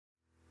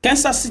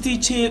Kansas City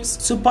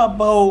Chiefs Super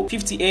Bowl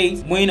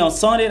 58 win on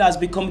Sunday has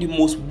become the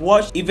most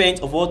watched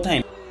event of all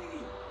time.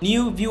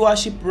 New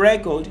viewership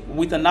record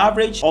with an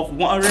average of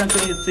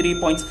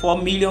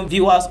 123.4 million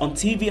viewers on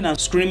TV and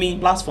streaming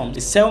platforms,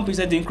 a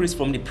 7% increase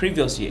from the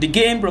previous year. The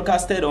game,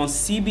 broadcasted on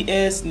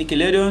CBS,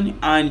 Nickelodeon,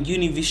 and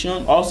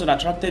Univision, also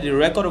attracted a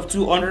record of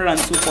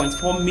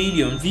 202.4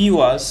 million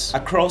viewers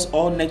across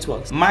all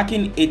networks,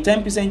 marking a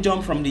 10%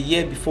 jump from the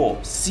year before.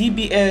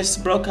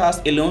 CBS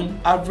broadcast alone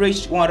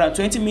averaged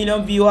 120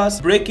 million viewers,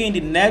 breaking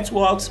the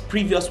network's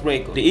previous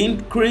record. The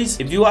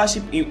increase in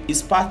viewership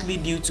is partly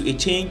due to a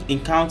change in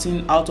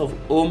counting out of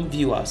home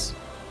viewers,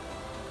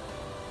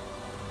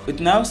 with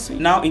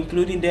now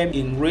including them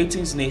in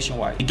ratings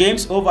nationwide. The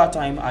game's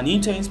overtime and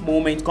intense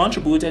moment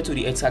contributed to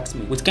the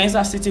excitement, with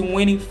Kansas City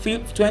winning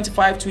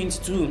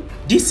 25-22.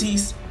 This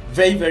is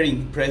very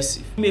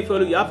impressive. You may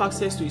follow, you have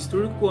access to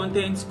historical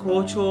content,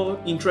 culture,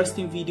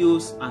 interesting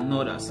videos, and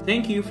others.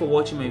 Thank you for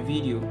watching my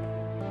video.